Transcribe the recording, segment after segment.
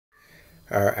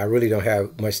I really don't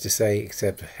have much to say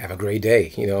except have a great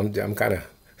day. You know, I'm kind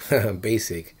of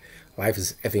basic. Life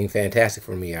is effing fantastic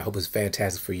for me. I hope it's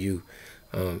fantastic for you.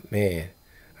 Man,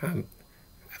 I'm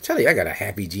telling you, I got a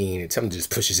happy gene. And something just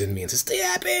pushes in me and says, stay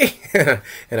happy.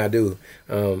 And I do.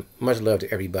 Much love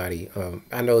to everybody.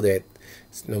 I know that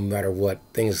no matter what,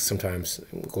 things sometimes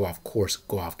go off course,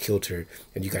 go off kilter,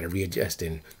 and you got to readjust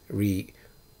and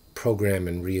reprogram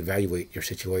and reevaluate your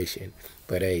situation.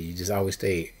 But hey, you just always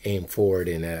stay aim forward,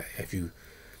 and if you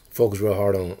focus real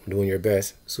hard on doing your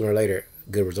best, sooner or later,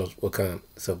 good results will come.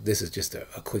 So this is just a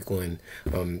quick one.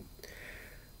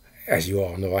 As you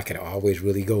all know, I can always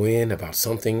really go in about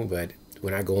something, but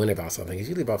when I go in about something, it's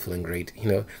usually about feeling great, you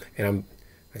know. And I'm,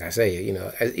 like I say, you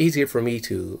know, it's easier for me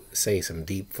to say some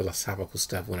deep philosophical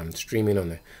stuff when I'm streaming on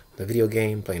the video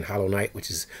game, playing Hollow Knight,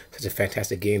 which is such a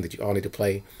fantastic game that you all need to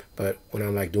play. But when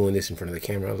I'm like doing this in front of the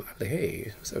camera, I'm like,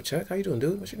 hey, what's up, Chuck? How you doing,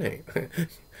 dude? What's your name?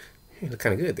 You look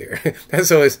kind of good there. And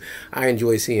so I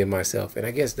enjoy seeing myself. And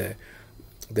I guess the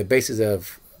basis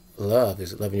of love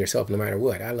is loving yourself no matter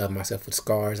what. I love myself with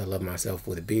scars. I love myself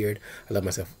with a beard. I love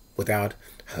myself without.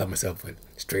 I love myself with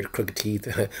straight or crooked teeth,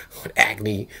 with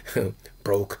acne,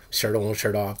 broke, shirt on,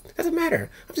 shirt off. Doesn't matter.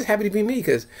 I'm just happy to be me,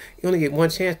 because you only get one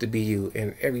chance to be you,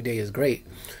 and every day is great.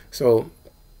 So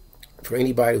for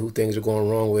anybody who things are going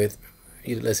wrong with,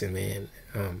 you listen, man.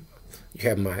 You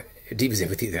have my deepest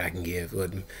empathy that I can give.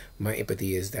 But my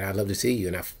empathy is that I love to see you,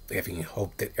 and I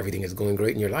hope that everything is going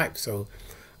great in your life. So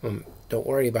don't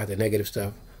worry about the negative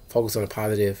stuff. Focus on the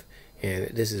positive. And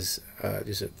this is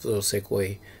just a little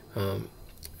segue.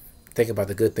 Think about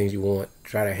the good things you want.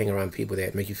 Try to hang around people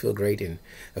that make you feel great, and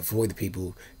avoid the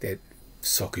people that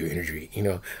suck your energy. You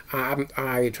know,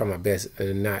 I try my best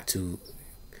not to.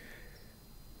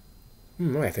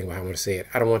 I think about how I want to say it.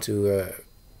 I don't want to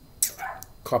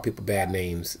call people bad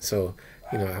names. So,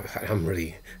 you know, I can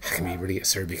be really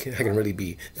acerbic. I can really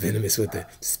be venomous with the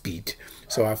speech.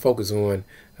 So I focus on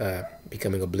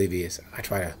becoming oblivious. I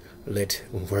try to let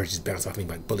words just bounce off me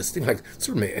like bullets, think like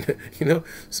Superman, you know?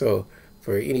 So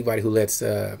for anybody who lets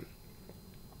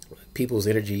people's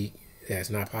energy that's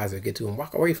not positive get to them,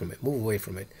 walk away from it, move away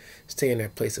from it. Stay in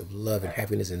that place of love and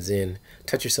happiness and zen.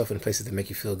 Touch yourself in places that make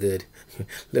you feel good.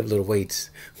 Lift little weights.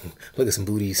 Look at some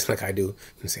booties like I do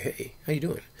and say, hey, how you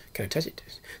doing? Can I touch it?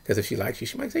 Because if she likes you,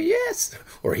 she might say yes.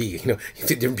 Or he, you know,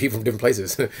 different people from different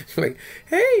places. You're like,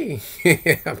 hey,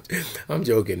 I'm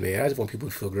joking, man. I just want people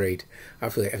to feel great. I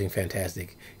feel like everything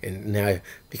fantastic. And now,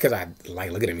 because I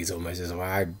like looking at me so much, that's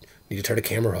why I need to turn the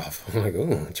camera off. I'm like,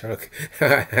 oh, Chuck.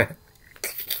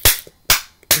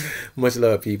 Much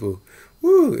love, people.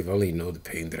 Woo, if only you know the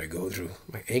pain that I go through.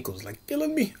 My ankle's like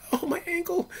killing me. Oh, my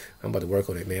ankle. I'm about to work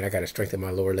on it, man. I got to strengthen my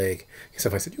lower leg.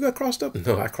 Somebody said, you got crossed up?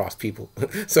 No, I cross people.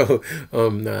 So,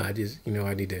 nah, I just, you know,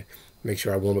 I need to make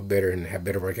sure I warm up better and have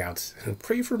better workouts.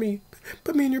 Pray for me.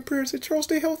 Put me in your prayers. Say, Charles,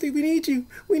 stay healthy. We need you.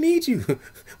 We need you.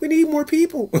 We need more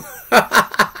people.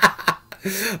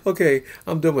 Okay,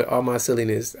 I'm done with all my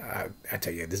silliness. I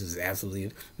tell you, this is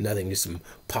absolutely nothing. Just a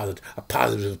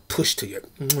positive push to you.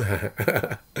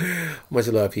 Much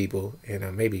love, people.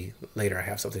 And maybe later I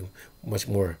have something much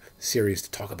more serious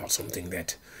to talk about. Something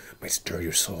that might stir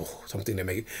your soul. Something that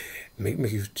make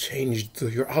you change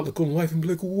your outlook on life and be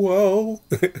like, wow,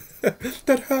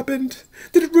 that happened.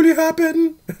 Did it really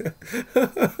happen?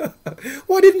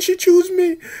 Why didn't she choose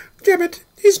me? Damn it,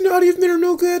 he's not even there,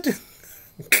 no good.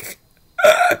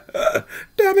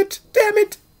 Damn it, damn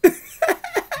it.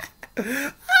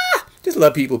 Just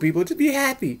love people, just be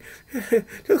happy.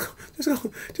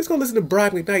 Just go listen to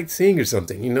Brock McKnight sing or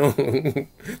something, you know.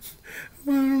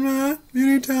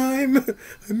 Anytime,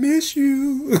 I miss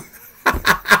you.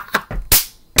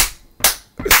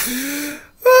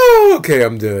 Oh, okay,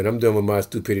 I'm done with my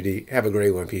stupidity. Have a great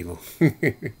one, people.